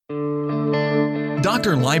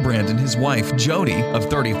Dr. Librand and his wife, Jody, of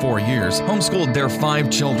 34 years, homeschooled their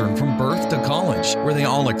 5 children from birth to college, where they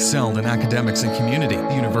all excelled in academics and community,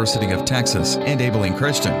 the University of Texas, and Abilene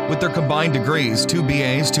Christian. With their combined degrees, 2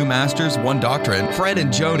 BAs, 2 masters, 1 doctorate, Fred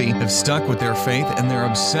and Jody have stuck with their faith and their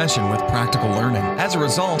obsession with practical learning. As a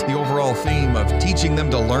result, the overall theme of teaching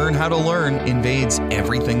them to learn how to learn invades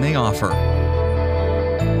everything they offer.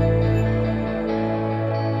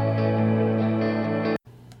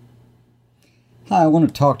 Hi, I want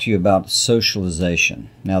to talk to you about socialization.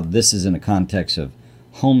 Now, this is in the context of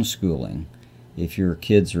homeschooling. If your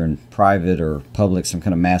kids are in private or public, some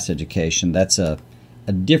kind of mass education, that's a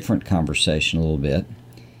different conversation a little bit.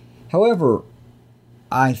 However,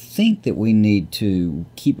 I think that we need to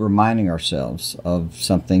keep reminding ourselves of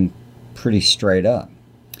something pretty straight up.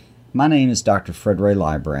 My name is Dr. Fred Ray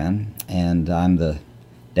Librand, and I'm the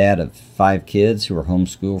dad of 5 kids who are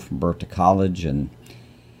homeschooled from birth to college, and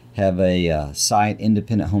have a site,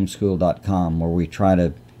 independenthomeschool.com, where we try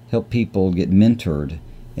to help people get mentored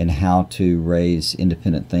in how to raise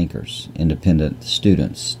independent thinkers, independent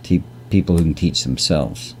students, people who can teach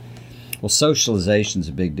themselves. Well, socialization is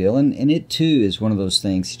a big deal, and it too is one of those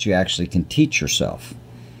things that you actually can teach yourself.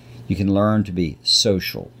 You can learn to be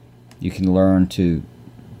social. You can learn to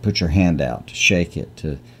put your hand out, to shake it,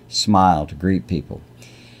 to smile, to greet people.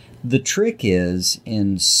 The trick is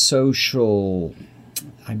in social,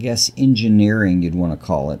 I guess, engineering, you'd want to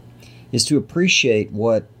call it, is to appreciate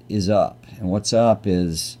what is up. And what's up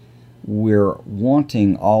is we're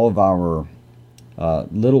wanting all of our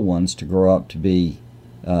little ones to grow up to be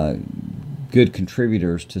good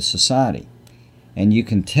contributors to society. And you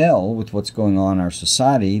can tell with what's going on in our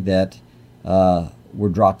society that we're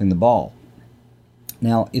dropping the ball.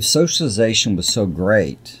 Now, if socialization was so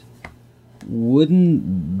great,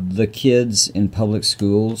 wouldn't the kids in public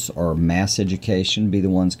schools or mass education be the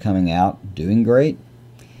ones coming out doing great?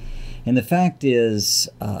 And the fact is,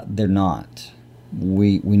 they're not.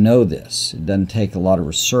 We know this. It doesn't take a lot of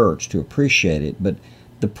research to appreciate it. But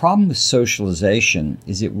the problem with socialization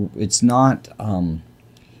is it's not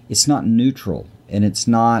neutral, and it's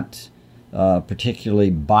not particularly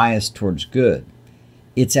biased towards good.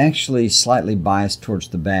 It's actually slightly biased towards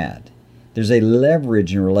the bad. There's a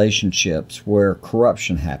leverage in relationships where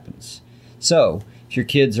corruption happens. So, if your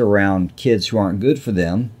kids are around kids who aren't good for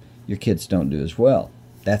them, your kids don't do as well.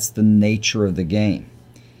 That's the nature of the game.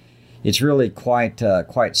 It's really quite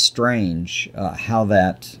strange how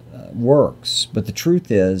that works. But the truth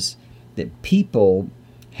is that people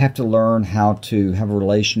have to learn how to have a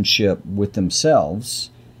relationship with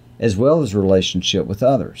themselves as well as a relationship with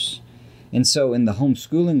others. And so in the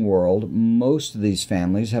homeschooling world, most of these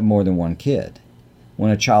families have more than one kid. When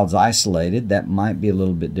a child's isolated, that might be a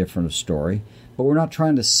little bit different of a story, but we're not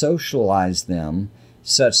trying to socialize them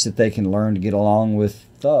such that they can learn to get along with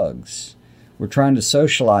thugs. We're trying to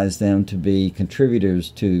socialize them to be contributors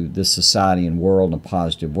to the society and world in a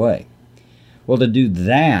positive way. Well, to do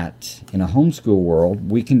that in a homeschool world,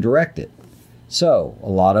 we can direct it. So a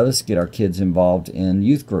lot of us get our kids involved in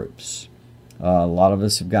youth groups. A lot of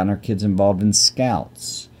us have gotten our kids involved in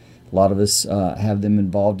scouts. A lot of us have them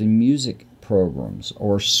involved in music programs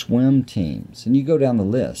or swim teams. And you go down the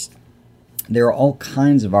list. There are all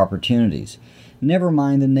kinds of opportunities. Never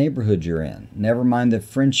mind the neighborhood you're in. Never mind the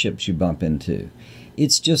friendships you bump into.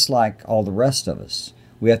 It's just like all the rest of us.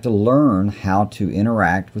 We have to learn how to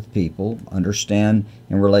interact with people, understand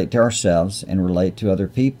and relate to ourselves and relate to other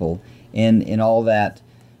people. And in all that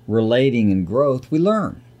relating and growth, we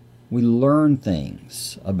learn. We learn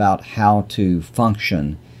things about how to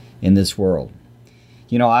function in this world.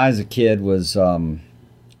 You know, I as a kid was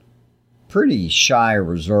pretty shy or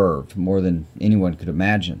reserved, more than anyone could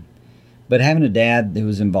imagine. But having a dad who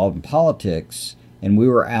was involved in politics, and we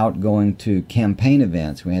were out going to campaign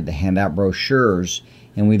events, we had to hand out brochures,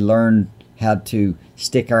 and we learned how to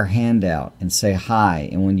stick our hand out and say hi,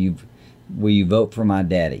 and will you vote for my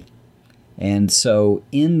daddy? And so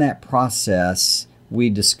in that process, we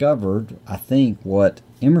discovered, I think, what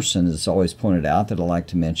Emerson has always pointed out that I like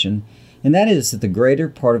to mention, and that is that the greater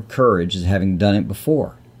part of courage is having done it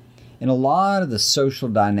before. And a lot of the social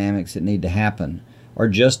dynamics that need to happen are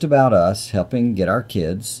just about us helping get our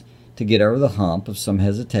kids to get over the hump of some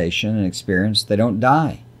hesitation and experience they don't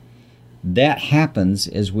die. That happens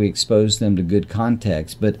as we expose them to good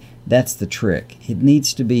context, but that's the trick. It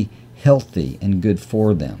needs to be healthy and good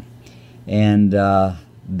for them. And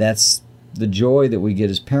that's the joy that we get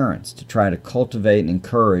as parents, to try to cultivate and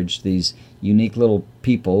encourage these unique little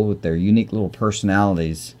people with their unique little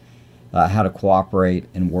personalities, how to cooperate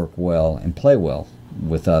and work well and play well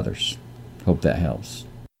with others. Hope that helps.